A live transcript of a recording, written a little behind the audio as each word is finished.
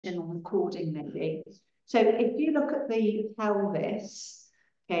on recording maybe. So if you look at the pelvis,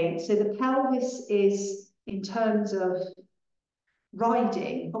 okay, so the pelvis is, in terms of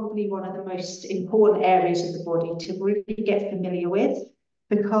riding, probably one of the most important areas of the body to really get familiar with,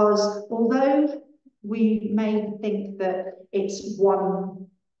 because although we may think that it's one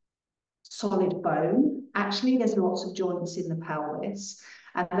solid bone, actually there's lots of joints in the pelvis,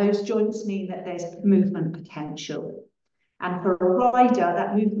 and those joints mean that there's movement potential. And for a rider,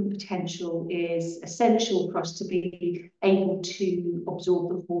 that movement potential is essential for us to be able to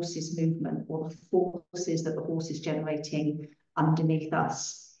absorb the horse's movement, or the forces that the horse is generating underneath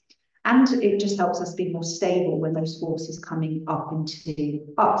us. And it just helps us be more stable when those forces coming up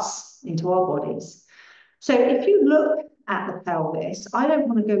into us, into our bodies. So if you look at the pelvis, I don't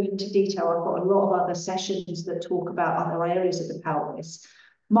want to go into detail. I've got a lot of other sessions that talk about other areas of the pelvis.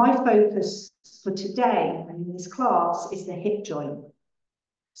 My focus for today and in this class is the hip joint.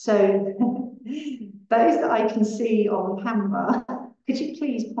 So those that I can see on camera, could you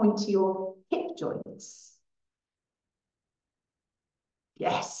please point to your hip joints?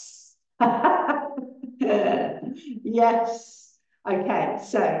 Yes. Yes. Okay,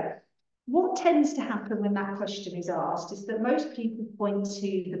 so what tends to happen when that question is asked is that most people point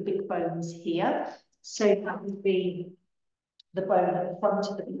to the big bones here. So that would be the bone at the front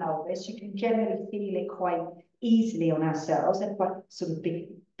of the pelvis. You can generally feel it quite easily on ourselves. They're quite sort of big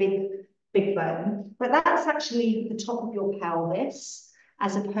bone. But that's actually the top of your pelvis,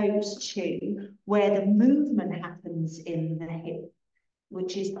 as opposed to where the movement happens in the hip,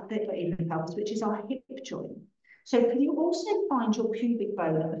 which is in the pelvis, which is our hip joint. So can you also find your pubic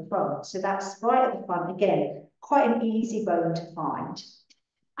bone at the front? So that's right at the front, again, quite an easy bone to find.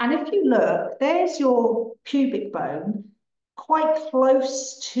 And if you look, there's your pubic bone. Quite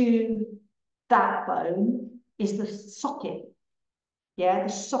close to that bone is the socket, yeah, the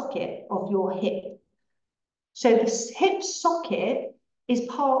socket of your hip. So the hip socket is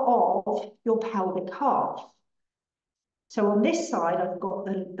part of your pelvic half. So on this side, I've got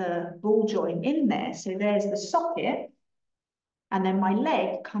the ball joint in there. So there's the socket, and then my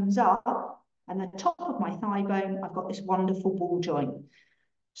leg comes up, and the top of my thigh bone, I've got this wonderful ball joint.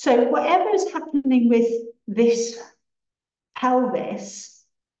 So whatever is happening with this pelvis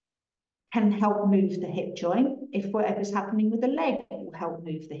can help move the hip joint. If whatever's happening with the leg, it will help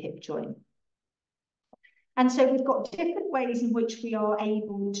move the hip joint. And so we've got different ways in which we are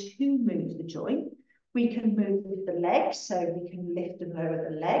able to move the joint. We can move with the leg, so we can lift and lower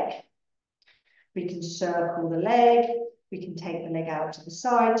the leg. We can circle the leg. We can take the leg out to the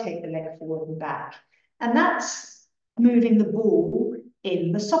side, take the leg forward and back. And that's moving the ball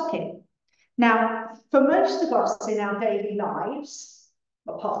in the socket. Now, for most of us in our daily lives,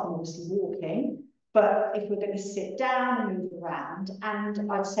 apart from obviously walking, but if we're going to sit down and move around,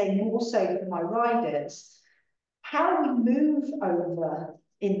 and I'd say more so for my riders, how we move over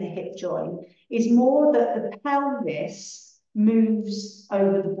in the hip joint is more that the pelvis moves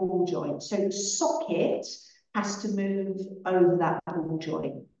over the ball joint. So the socket has to move over that ball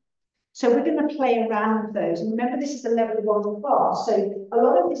joint. So we're going to play around with those. And remember, this is a level 1 class. So a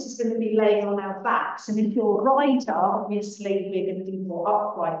lot of this is going to be laying on our backs. And if you're a rider, obviously we're going to be more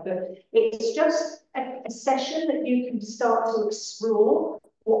upright. But it's just a session that you can start to explore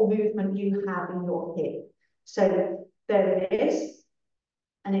what movement you have in your hip. So there it is.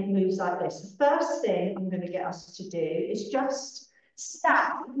 And it moves like this. The first thing I'm going to get us to do is just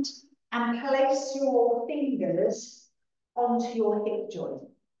stand and place your fingers onto your hip joint.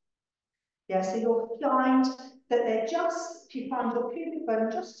 Yeah, so you'll find that they're just, if you find your pubic bone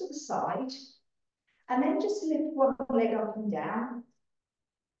just to the side, and then just lift one leg up and down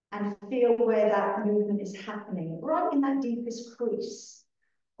and feel where that movement is happening, right in that deepest crease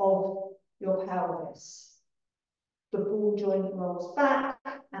of your pelvis. The ball joint rolls back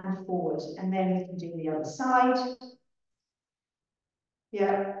and forward, and then we can do the other side.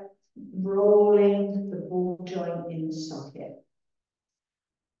 Yeah, rolling the ball joint in the socket.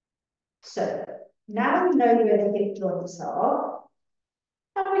 So now we know where the hip joints are,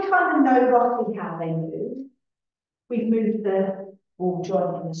 and we kind of know roughly how they move. We've moved the ball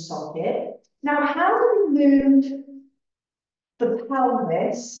joint in the socket. Now, how do we move the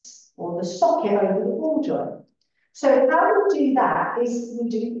pelvis or the socket over the ball joint? So how we do that is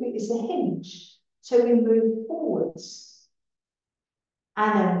it's a hinge. So we move forwards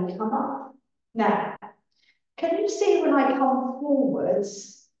and then we come up. Now, can you see when I come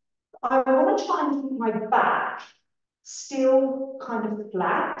forwards, I want to try and keep my back still kind of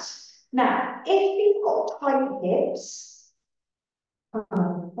flat. Now, if you've got tight hips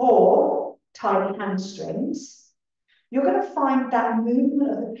or tight hamstrings, you're going to find that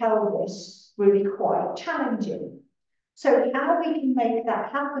movement of the pelvis really quite challenging. So how we can make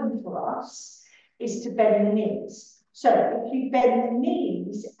that happen for us is to bend the knees. So if you bend the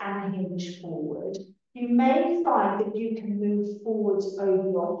knees and hinge forward, you may find that you can move forwards over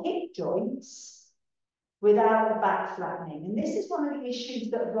your hip joints without the back flattening. And this is one of the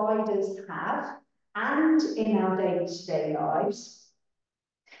issues that riders have and in our day-to-day lives.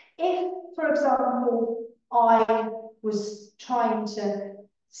 If, for example, I was trying to,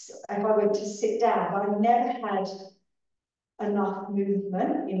 if I went to sit down, but I never had enough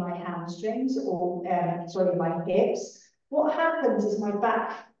movement in my hamstrings or, sorry, my hips, what happens is my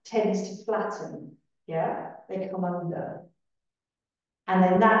back tends to flatten, yeah? They come under. And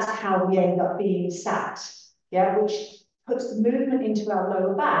then that's how we end up being sat, yeah? Which puts the movement into our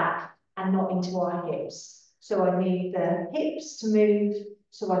lower back and not into our hips. So I need the hips to move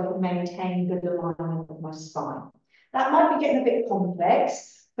so I can maintain good alignment of my spine. That might be getting a bit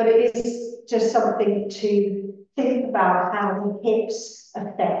complex, but it is just something to think about how the hips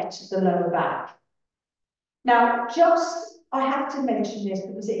affect the lower back. Now, I have to mention this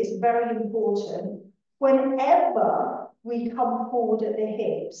because it is very important. Whenever we come forward at the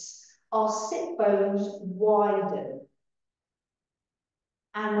hips, our sit bones widen.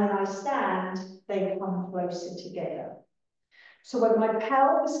 And when I stand, they come closer together. So when my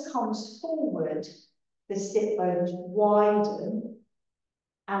pelvis comes forward, the sit bones widen.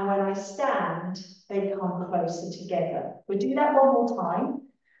 And when I stand, they come closer together. We'll do that one more time.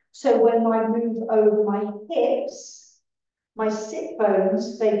 So when I move over my hips, my sit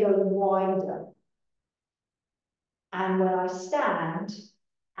bones, they go wider. And when I stand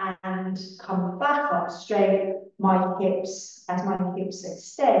and come back up straight, my hips, as my hips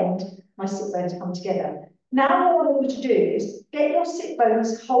extend, my sit bones come together. Now what I want you to do is get your sit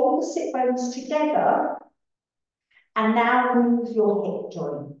bones, hold the sit bones together, and now move your hip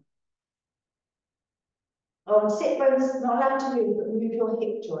joint. Sit bones not allowed to move, but move your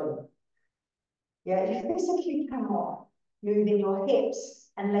hip joint. Yeah, you physically cannot move in your hips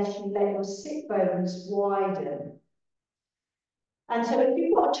unless you let your sit bones widen. And so if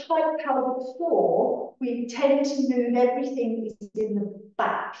you've got a tight pelvic floor, we tend to move everything is in the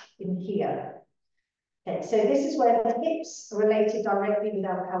back, in here. Okay, so this is where the hips are related directly with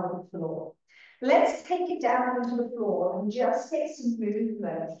our pelvic floor. Let's take it down onto the floor and just get some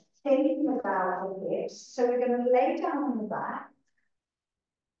movement, thinking about the hips. So we're going to lay down on the back.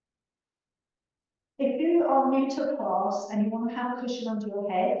 If you are new to class and you want to have a cushion under your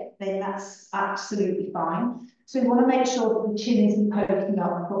head, then that's absolutely fine. So we want to make sure that the chin isn't poking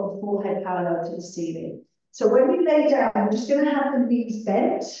up and got the forehead parallel to the ceiling. So when we lay down, we're just going to have the knees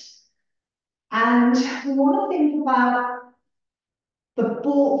bent. And we want to think about the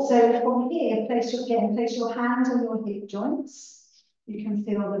ball. So from here, place your hands on your hip joints. You can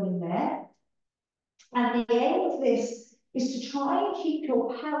feel them in there. And the aim of this is to try and keep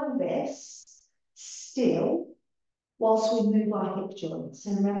your pelvis still whilst we move our hip joints.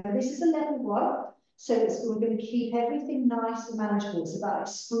 And remember, this is a level one, so we're going to keep everything nice and manageable. It's about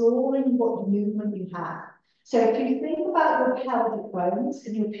exploring what movement you have. So if you think about your pelvic bones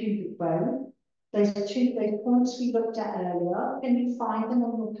and your pubic bone, those points we looked at earlier, can you find them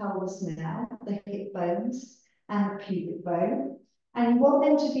on your pelvis now, the hip bones and the pubic bone? And you want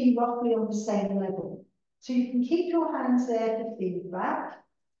them to be roughly on the same level. So you can keep your hands there for feedback.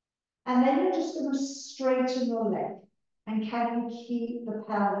 And then you're just going to straighten your leg. And can you keep the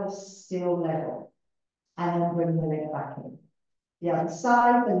pelvis still level? And then bring the leg back in. The other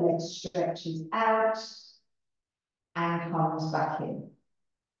side, the leg stretches out and comes back in.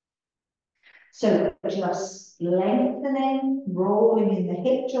 So just lengthening, rolling in the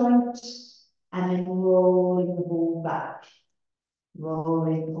hip joint, and then rolling the ball back.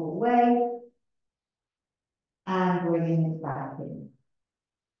 Rolling all the way, and bringing it back in.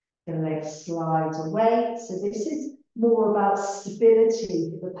 The leg slides away. So this is more about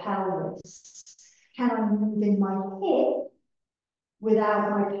stability of the pelvis. Can I move in my hip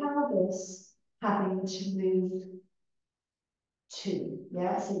without my pelvis having to move too?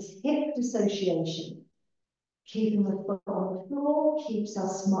 Yeah, so it's hip dissociation. Keeping the foot on the floor keeps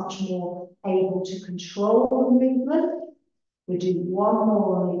us much more able to control the movement. We do one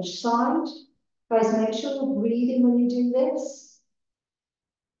more on each side. Guys, make sure you're breathing when you do this.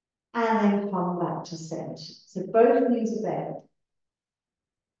 And then come back to center. So both knees are bent.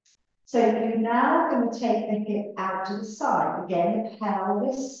 So you're now going to take the hip out to the side. Again, the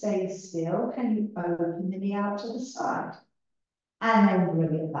pelvis stays still. Can you open the knee out to the side? And then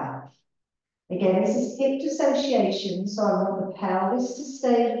bring it back. Again, this is hip dissociation. So I want the pelvis to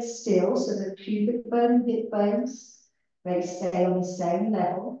stay still. So the pubic bone, hip bones They stay on the same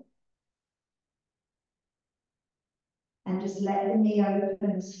level. And just let the knee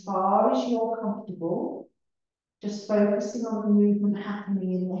open as far as you're comfortable. Just focusing on the movement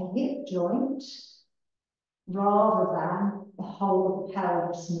happening in the hip joint rather than the whole of the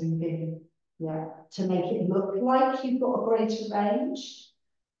pelvis moving. Yeah, to make it look like you've got a greater range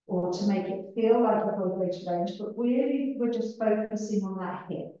or to make it feel like you've got a greater range, but really we're just focusing on that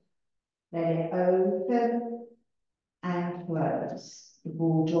hip. Let it open and close. The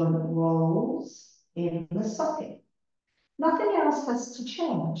ball joint rolls in the socket. Nothing else has to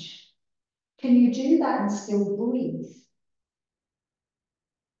change. Can you do that and still breathe?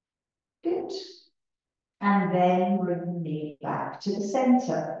 Good. And then bring the knee back to the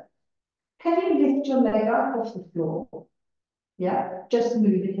center. Can you lift your leg up off the floor? Yeah, just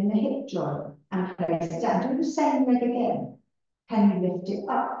move it in the hip joint and place it down. Do the same leg again. Can you lift it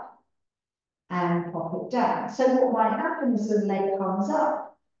up and pop it down? So what might happen is the leg comes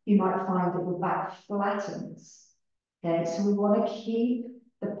up, you might find that the back flattens. Okay, so we want to keep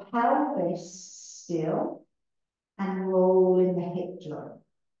the pelvis still and roll in the hip joint.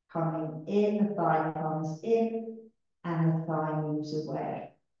 Coming in, the thigh comes in, and the thigh moves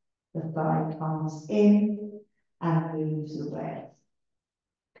away. The thigh comes in and moves away.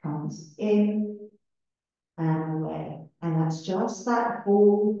 Comes in and away. And that's just that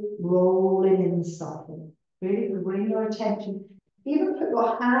ball rolling in the socket. Really bring your attention. Even put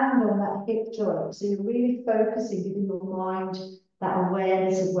your hand on that hip joint. So you're really focusing, giving your mind that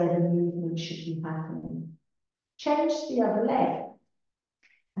awareness of where the movement should be happening. Change the other leg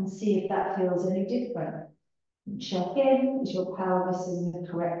and see if that feels any different. Check in, is your pelvis in the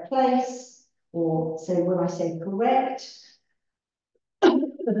correct place? Or so when I say correct,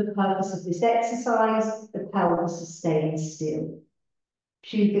 for the purpose of this exercise, the pelvis is staying still.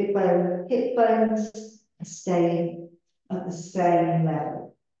 Pubic bone, hip bones are staying at the same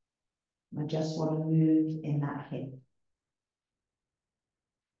level. I just want to move in that hip.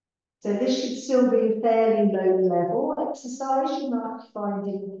 So this should still be a fairly low level exercise. You might be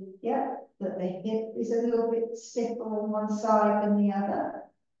finding, yeah, that the hip is a little bit stiffer on one side than the other.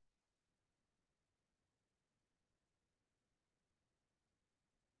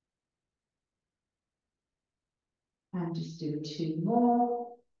 And just do 2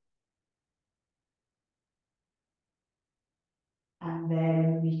 more. And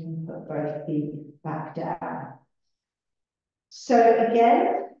then we can put both feet back down. So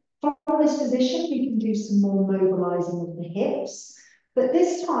again, from this position, we can do some more mobilizing of the hips. But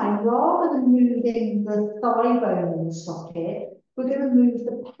this time, rather than moving the thigh bone in the socket, we're going to move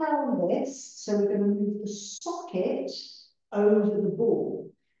the pelvis. So we're going to move the socket over the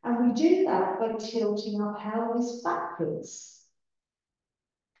ball. And we do that by tilting our pelvis backwards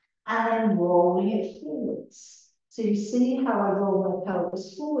and then rolling it forwards. So you see how I roll my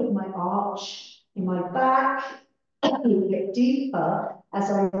pelvis forward, my arch in my back, a little bit deeper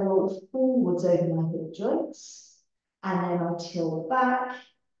as I roll forwards over my hip joints. And then I tilt back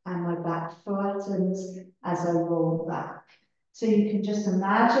and my back flattens as I roll back. So you can just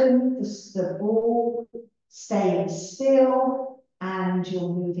imagine the ball staying still and you're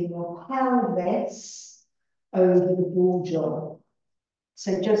moving your pelvis over the ball joint.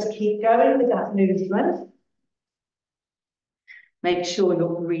 So just keep going with that movement. Make sure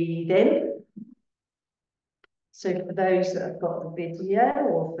you're breathing. So for those that have got the video,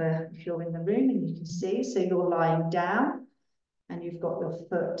 or if you're in the room and you can see, so you're lying down and you've got your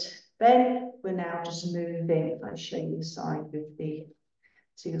foot bent. We're now just moving. If I show you the side with the,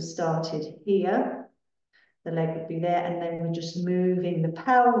 so you're started here, the leg would be there, and then we're just moving the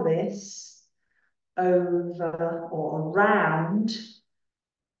pelvis over or around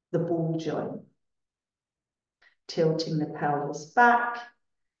the ball joint. Tilting the pelvis back,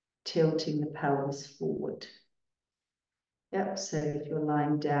 tilting the pelvis forward. Yep, so if you're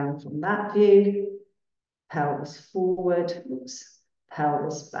lying down from that view, pelvis forward, oops,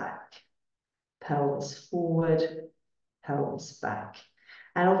 pelvis back, pelvis forward, pelvis back.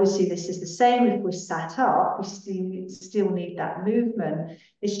 And obviously this is the same if we're sat up, we still need that movement.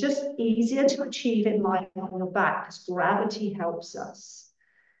 It's just easier to achieve it lying on your back because gravity helps us.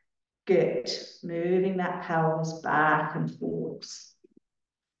 Good, moving that pelvis back and forwards.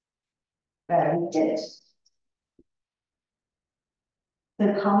 Very good.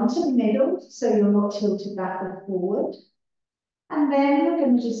 So come to the middle, so you're not tilted back or forward. And then we're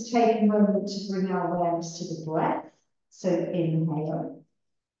going to just take a moment to bring our awareness to the breath. So inhale.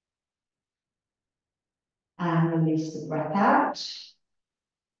 And release the breath out.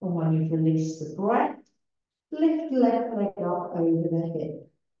 And when you've released the breath, lift the left leg up over the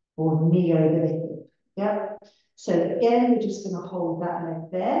hip, or knee over the hip. Yep. So again, we're just going to hold that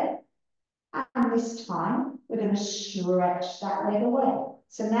leg there. And this time, we're going to stretch that leg away.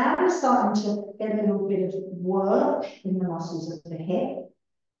 So now we're starting to get a little bit of work in the muscles of the hip,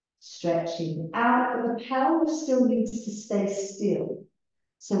 stretching out, but the pelvis still needs to stay still.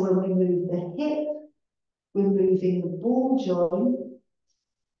 So when we move the hip, we're moving the ball joint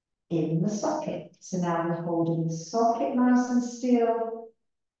in the socket. So now we're holding the socket nice and still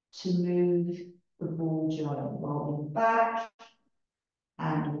to move the ball joint, rolling back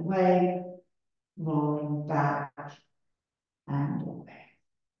and away, rolling back and away.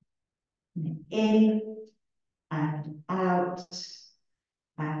 And in and out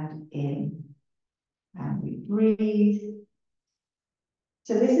and in. And we breathe.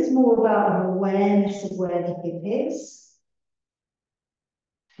 So this is more about an awareness of where the hip is.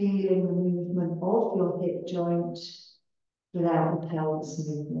 Feeling the movement of your hip joint without the pelvis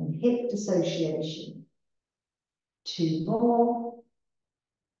movement. Hip dissociation. 2 more.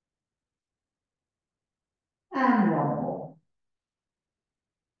 And 1 more.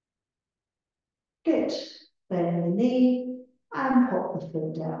 Good. Bend the knee and pop the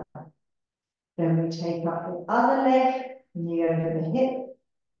foot down. Then we take up the other leg, knee over the hip.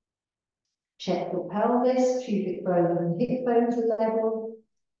 Check your pelvis, pubic bone and hip bones are level.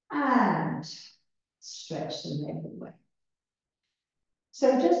 And stretch the leg away.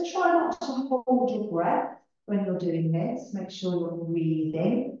 So just try not to hold your breath when you're doing this. Make sure you're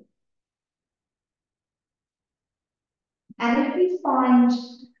breathing. And if you find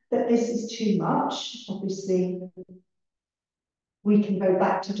that this is too much, obviously, we can go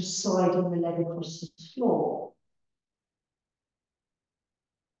back to just sliding the leg across the floor.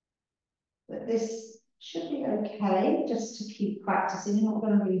 But this should be okay, just to keep practicing. You're not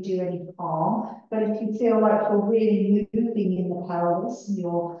going to really do any harm. But if you feel like you're really moving in the pelvis and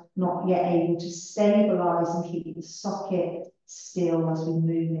you're not yet able to stabilize and keep the socket still as we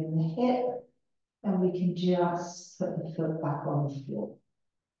move in the hip, then we can just put the foot back on the floor.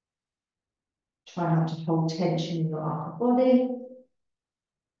 Try not to hold tension in your upper body.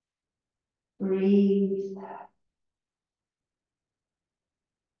 Breathe.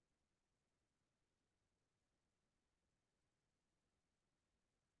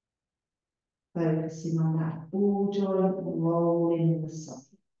 Focusing on that ball joint, rolling in the socket.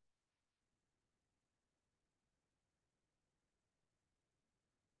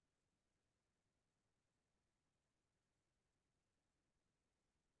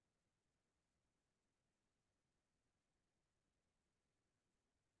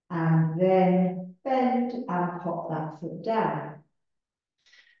 And then bend and pop that foot down.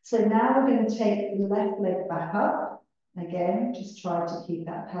 So now we're going to take the left leg back up. Again, just try to keep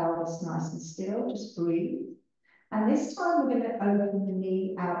that pelvis nice and still, just breathe. And this time we're going to open the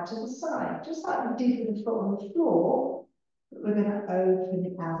knee out to the side, just like we did with the foot on the floor. But we're going to open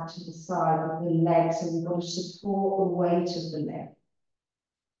it out to the side of the leg, so we've got to support the weight of the leg.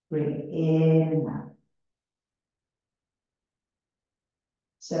 Bring it in and out.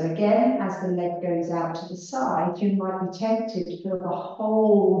 So again, as the leg goes out to the side, you might be tempted to feel the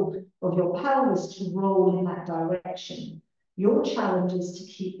whole of your pelvis to roll in that direction. Your challenge is to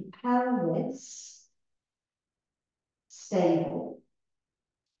keep the pelvis stable.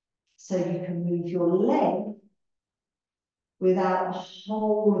 So you can move your leg without the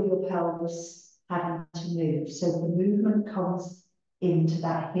whole of your pelvis having to move. So the movement comes into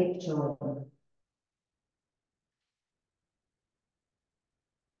that hip joint.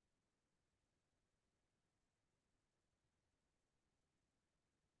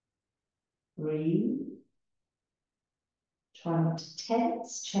 Breathe. Try not to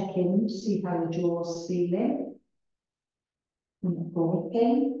tense, check in, see how your jaw's feeling. And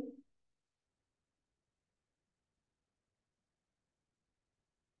breathing.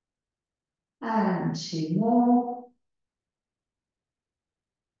 And 2 more.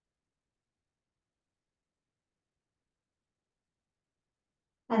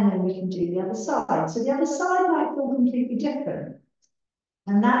 And then we can do the other side. So the other side might feel completely different.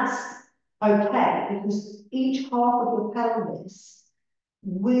 And that's okay, because each half of your pelvis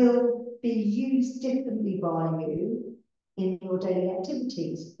will be used differently by you in your daily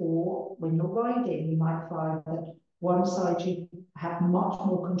activities, or when you're riding. You might find that one side you have much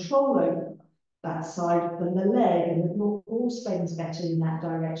more control over that side of the leg, and the ball spins better in that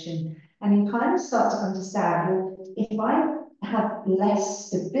direction. And you kind of start to understand, well, if I have less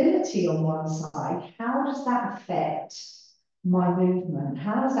stability on one side, how does that affect my movement?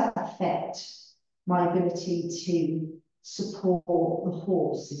 How does that affect my ability to support the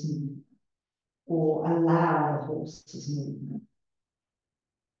horse's movement or allow the horse's movement?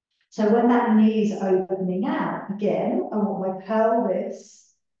 So when that knee is opening out, again, I want my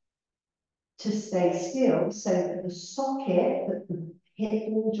pelvis to stay still so that the socket that the hip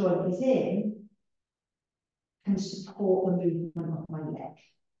ball joint is in can support the movement of my leg.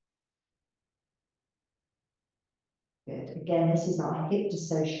 Good. Again, this is our hip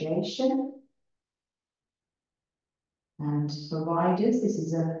dissociation. And for riders, this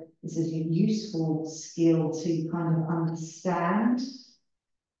is a useful skill to kind of understand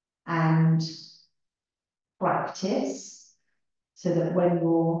and practice so that when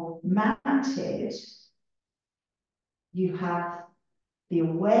you're mounted, you have the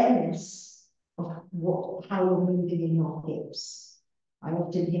awareness of how you're moving in your hips. I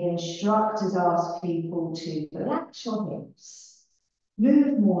often hear instructors ask people to relax your hips,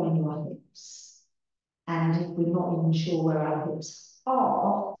 move more in your hips. And if we're not even sure where our hips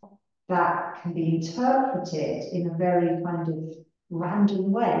are, that can be interpreted in a very kind of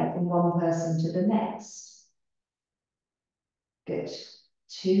random way from one person to the next. Good.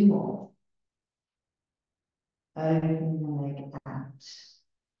 2 more. Open the leg out.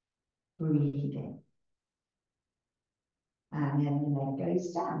 Breathing. And then the leg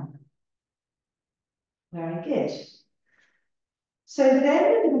goes down. Very good. So then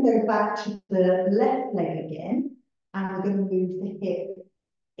we're going to go back to the left leg again, and we're going to move the hip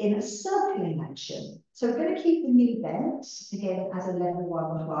in a circling action. So we're going to keep the knee bent, again, as a level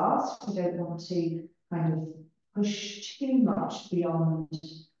 1 class. We don't want to kind of push too much beyond,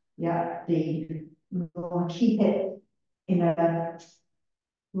 we want to keep it we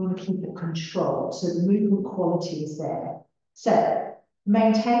want to keep it controlled, so the movement quality is there. So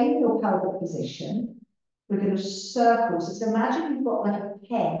maintain your pelvic position. We're going to circle. So imagine you've got like a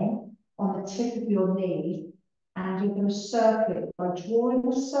pen on the tip of your knee, and you're going to circle it by drawing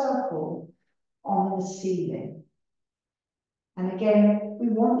a circle on the ceiling. And again, we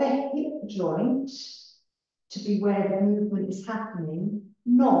want the hip joint to be where the movement is happening,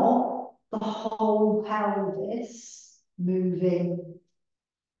 not the whole pelvis moving.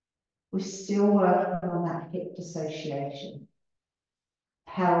 We're still working on that hip dissociation,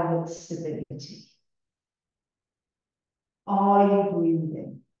 pelvic stability. Are you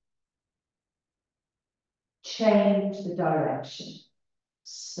breathing? Change the direction.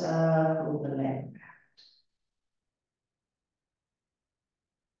 Circle the leg.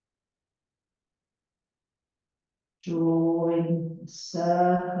 Drawing a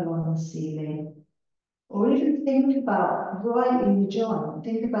circle on the ceiling. Or even think about right in the joint.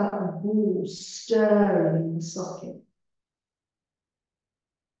 Think about the ball stirring in the socket.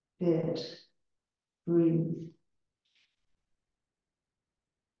 Good. Breathe.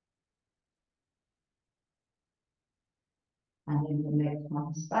 And then the leg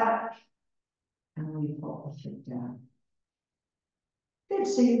comes back, and we pop the foot down. Good,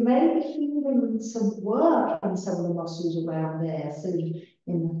 so you may be feeling some work in some of the muscles around there, so in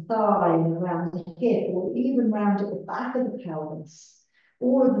the thigh and around the hip, or even around at the back of the pelvis.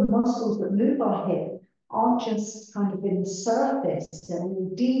 All of the muscles that move our hip aren't just kind of in the surface, they're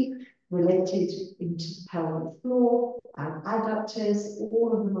all deep, related into the pelvic floor, and adductors,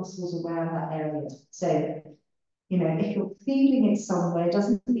 all of the muscles around that area. So, you know, if you're feeling it somewhere, it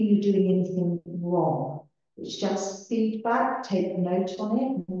doesn't mean you're doing anything wrong. It's just feedback, take note on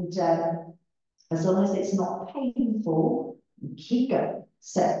it, and as long as it's not painful, keep going.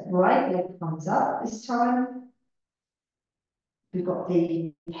 So, right leg comes up this time. We've got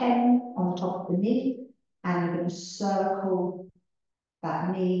the pen on the top of the knee, and we're going to circle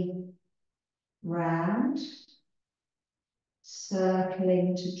that knee round,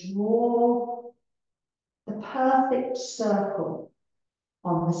 circling to draw the perfect circle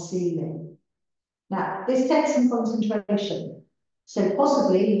on the ceiling. Now, this takes some concentration, so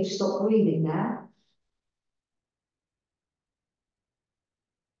possibly you stop breathing now.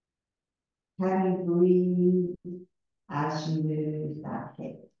 Can you breathe as you move that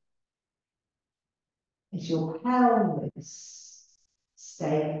hip? Is your pelvis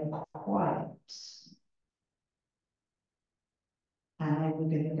staying quiet? And then we're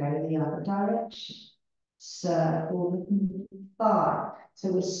going to go the other direction. Circle the thigh.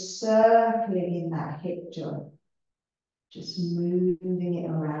 So we're circling in that hip joint, just moving it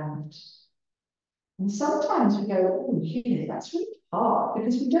around. And sometimes we go, oh, you know, that's really hard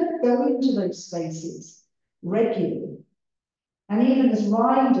because we don't go into those spaces regularly. And even as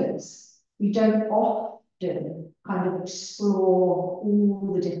riders, we don't often kind of explore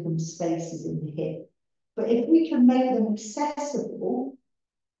all the different spaces in the hip. But if we can make them accessible,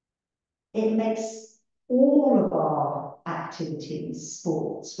 it makes all of our activities,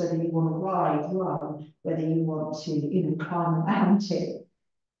 sports, whether you want to ride, run, whether you want to, you know, climb a mountain,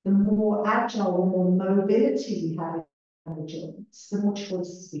 the more agile, the more mobility we have in the joints, the more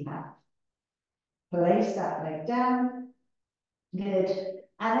choices we have. Place that leg down. Good.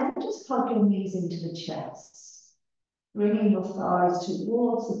 And then just plug your knees into the chest. Bringing your thighs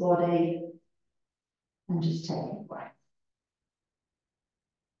towards the body and just taking a breath.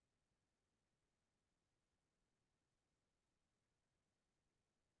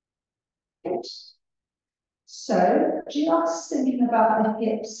 Good. So just thinking about the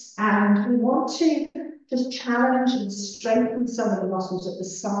hips, and we want to just challenge and strengthen some of the muscles at the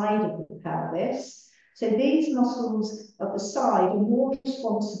side of the pelvis. So these muscles at the side are more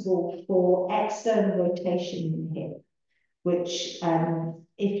responsible for external rotation in the hip, which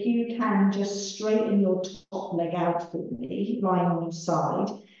if you can just straighten your top leg out for me, lying on your side,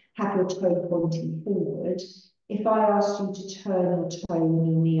 have your toe pointing forward. If I asked you to turn your toe and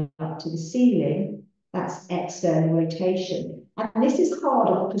your knee up to the ceiling, that's external rotation. And this is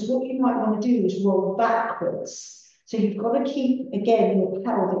harder because what you might want to do is roll backwards. So you've got to keep, again, your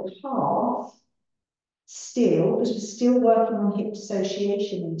pelvic half still, because we're still working on hip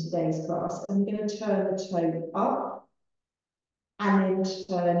dissociation in today's class. And we're going to turn the toe up and then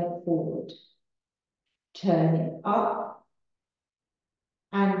turn it forward. Turn it up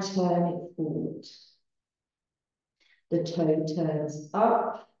and turn it forward. The toe turns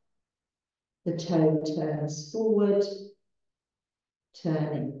up, the toe turns forward,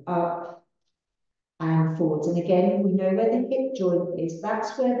 turning up and forwards. And again, we know where the hip joint is.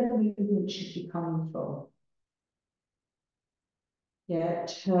 That's where the movement should be coming from. Yeah,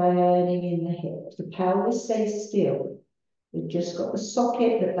 turning in the hip. The pelvis stays still. We've just got the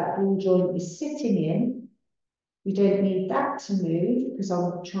socket that ball joint is sitting in. We don't need that to move because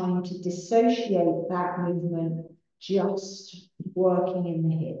I'm trying to dissociate that movement, just working in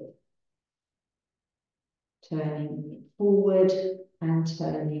the hip. Turning forward and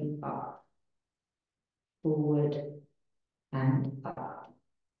turning up. Forward and up.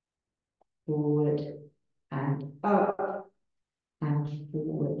 Forward and up. And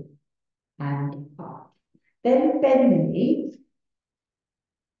forward and up. Then bend the knee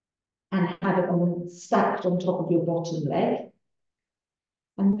and have it stacked on top of your bottom leg.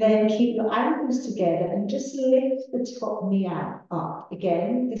 And then keep your ankles together and just lift the top knee out up.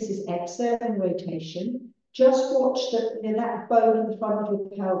 Again, this is external rotation. Just watch that bone at the front of your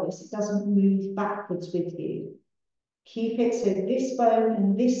pelvis. It doesn't move backwards with you. Keep it so this bone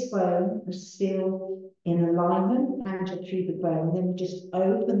and this bone are still in alignment and through the bone. Then we just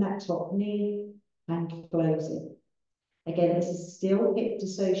open that top knee and close it. Again, this is still hip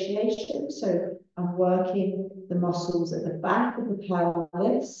dissociation, so I'm working the muscles at the back of the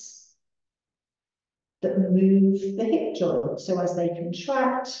pelvis that move the hip joint. So as they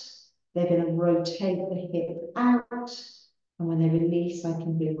contract, they're going to rotate the hip out, and when they release, I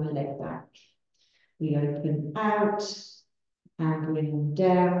can bring my leg back. We open out and bring them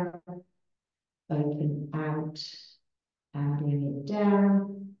down, open out and bring it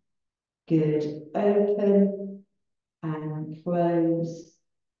down. Good, open and close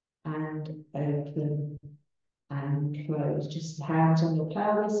and open and close. Just hands on your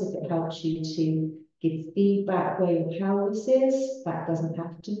pelvis if it helps you to give feedback where your pelvis is. That doesn't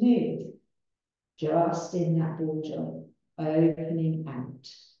have to move. Just in that ball joint, opening out.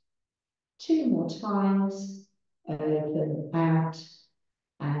 2 more times, open out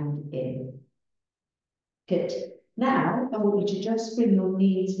and in. Good. Now, I want you to just bring your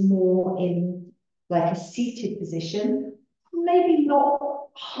knees more in like a seated position. Maybe not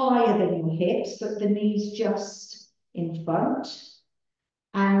higher than your hips, but the knees just in front.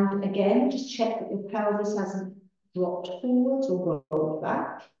 And again, just check that your pelvis hasn't dropped forwards or rolled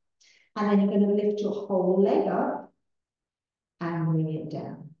back. And then you're going to lift your whole leg up and bring it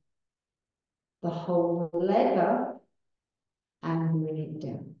down. The whole leg up and bring it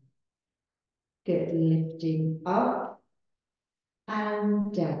down. Good. Lifting up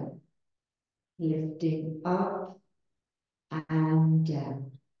and down. Lifting up and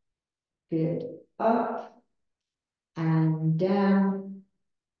down. Good. Up and down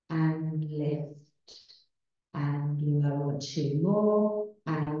and lift and lower. 2 more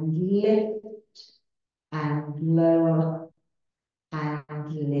and lift and lower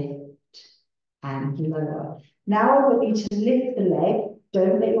and lift and lower. Now I want you to lift the leg.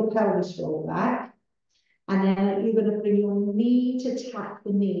 Don't let your pelvis roll back. And then you're going to bring your knee to tap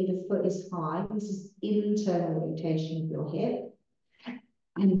the knee. The foot is high. This is internal rotation of your hip.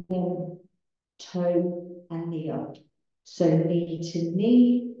 And then toe and knee up. So knee to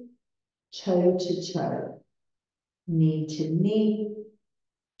knee, toe to toe. Knee to knee,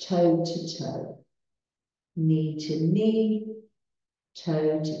 toe to toe. Knee to knee,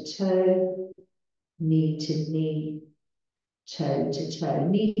 toe to toe, knee to knee, toe to toe,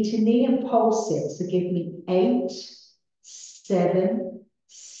 knee to knee, and pulse it. So give me 8, 7,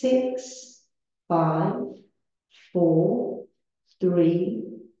 6, 5, 4, 3,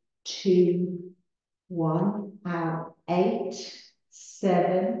 2, 1. Out. 8,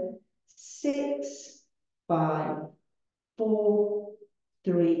 7, 6, 5, 4,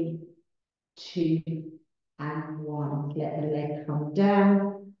 3, 2, and 1. Let the leg come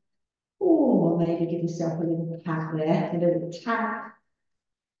down. Or maybe give yourself a little pat there, a little tap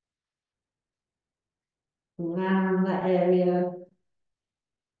around that area.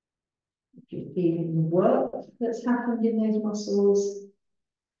 If you're feeling the work that's happened in those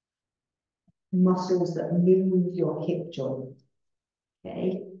muscles that move your hip joint.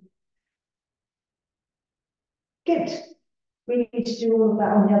 Okay. Good. We need to do all of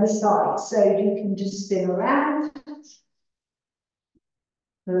that on the other side. So you can just spin around,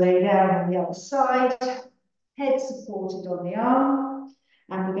 lay down on the other side, head supported on the arm.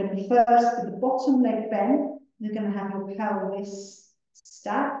 And we're going to first, with the bottom leg bent, you're going to have your pelvis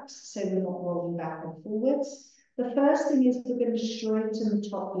stacked, so we're not rolling back and forwards. The first thing is we're going to straighten the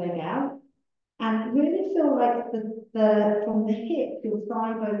top leg out and really feel like from the hip, your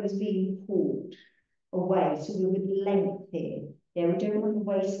thigh bone is being pulled away. So we're with length here. Yeah, we don't want the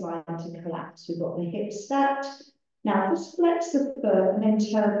waistline to collapse. We've got the hips stacked. Now just flex the foot and then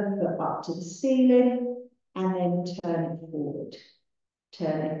turn the foot up to the ceiling and then turn it forward.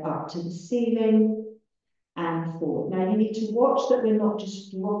 Turn it up to the ceiling and forward. Now you need to watch that we're not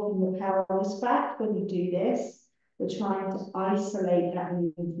just dropping the pelvis back when we do this. We're trying to isolate that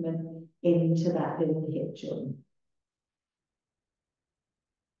movement into that little hip joint.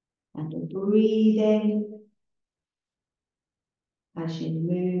 And you're breathing as you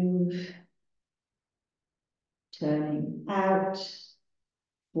move, turning out,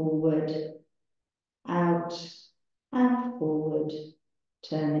 forward, out, and forward.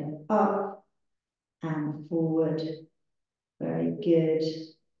 Turn it up and forward. Very good.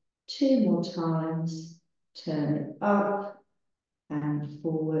 2 more times. Turn it up and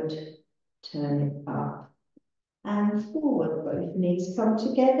forward. Turn it up and forward. Both knees come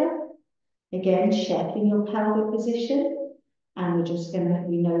together. Again, checking your pelvic position. And we're just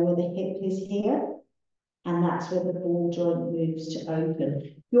we know where the hip is here. And that's where the ball joint moves to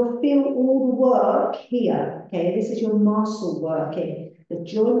open. You'll feel all the work here. Okay, this is your muscle working. The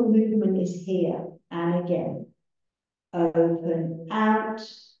joint movement is here. And again, open, out,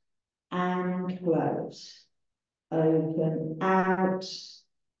 and close. Open, out,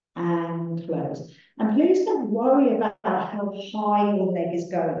 and close. And please don't worry about how high your leg is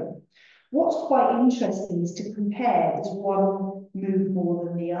going. What's quite interesting is to compare, does one move more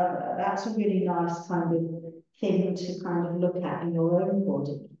than the other? That's a really nice kind of thing to kind of look at in your own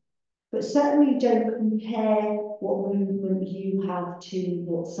body. But certainly don't compare what movement you have to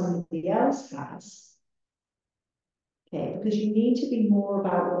what somebody else has. Okay, because you need to be more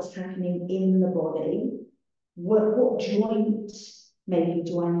about what's happening in the body. What joints maybe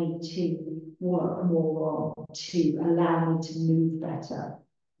do I need to work more on to allow me to move better?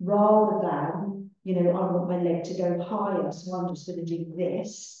 Rather than, I want my leg to go higher, so I'm just going to do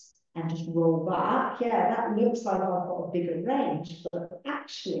this and just roll back. Yeah, that looks like I've got a bigger range, but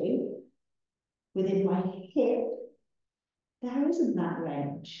actually, within my hip, there isn't that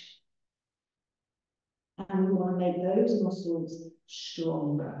range. And we want to make those muscles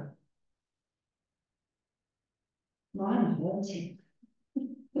stronger. Mine are hurting.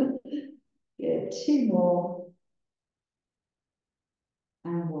 Good, 2 more.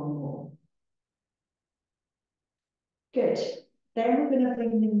 And 1 more. Good. Then we're going to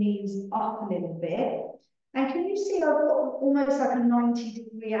bring the knees up a little bit. And can you see I've got almost like a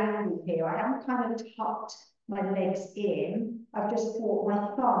 90-degree angle here? I haven't kind of tucked my legs in. I've just brought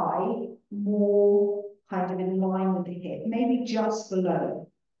my thigh more kind of in line with the hip, maybe just below.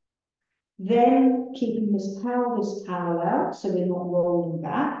 Then keeping this pelvis parallel, so we're not rolling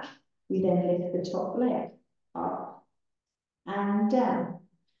back, we then lift the top leg up and down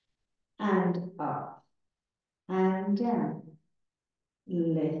and up and down.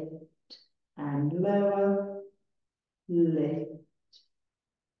 Lift and lower, lift,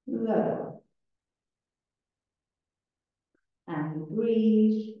 lower. And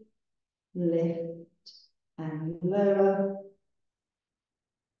breathe, lift and lower.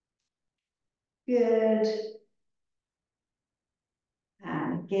 Good.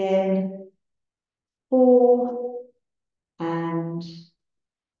 And again, 4 and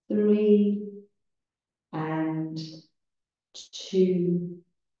 3 and 2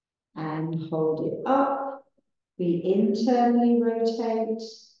 and hold it up We internally rotate,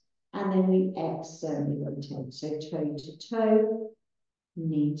 and then we externally rotate. So toe to toe,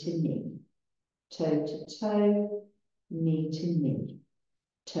 knee to knee. Toe to toe, knee to knee.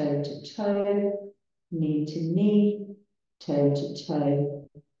 Toe to toe, knee to knee. Toe to toe,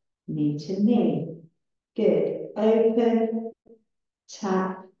 knee to knee. Good. Open,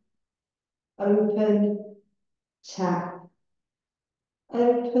 tap, open, tap,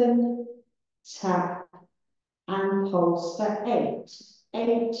 open, tap, and pulse for 8.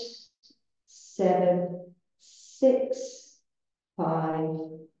 8, 7, 6, 5,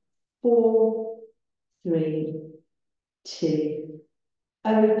 4, 3, 2.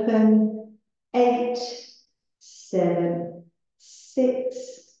 Open. 8, 7, 6,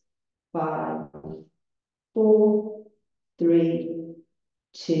 5, 4, 3,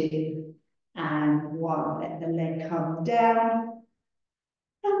 2, and 1. Let the leg come down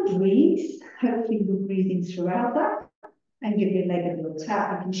and breathe. Hopefully you're breathing throughout that. And give your leg a little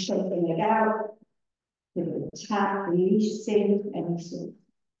tap. You can shake the leg out. Give it a little tap, releasing any sort of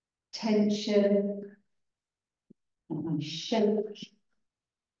tension. And I shake.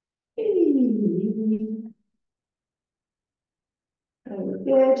 Very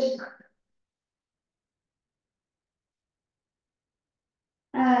good.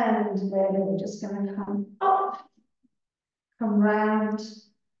 And then we're just going to come up, come round.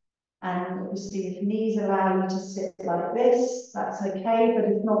 And obviously, if knees allow you to sit like this, that's okay. But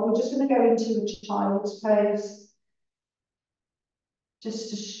if not, we're just going to go into a child's pose, just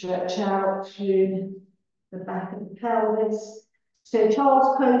to stretch out through the back of the pelvis. So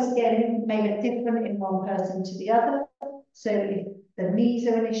child's pose again may look different in one person to the other. So if the knees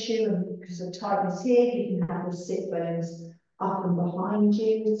are an issue and because of tightness here, you can have the sit bones up and behind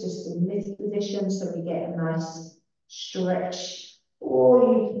you, just in this position, so we get a nice stretch. Or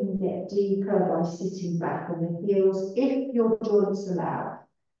you can get deeper by sitting back on the heels if your joints allow.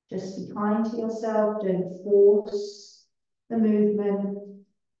 Just be kind to yourself, don't force the movement.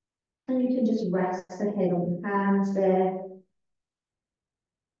 And you can just rest the head on the hands there.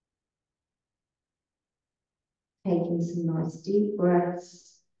 Taking some nice deep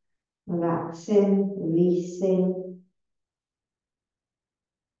breaths, relaxing, releasing.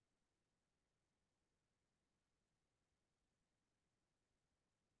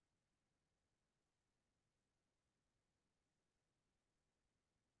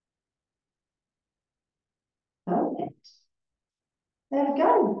 Perfect. There we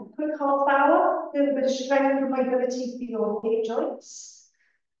go. Quick half hour, a little bit of strength and mobility for your hip joints.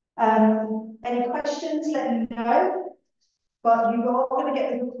 Any questions, let me know. But you are going to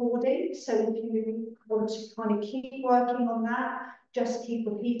get the recording, so if you want to kind of keep working on that, just keep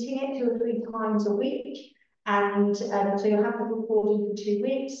repeating it 2 or 3 times a week. And so you'll have the recording for 2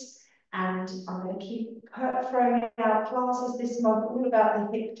 weeks. And I'm going to keep throwing out classes this month all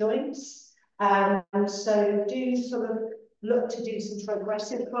about the hip joints. So do sort of look to do some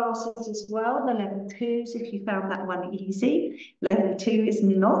progressive classes as well, the level 2s, if you found that one easy. Level 2 is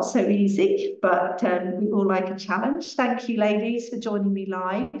not so easy, but we all like a challenge. Thank you, ladies, for joining me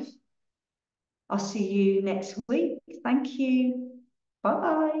live. I'll see you next week. Thank you.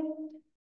 Bye-bye.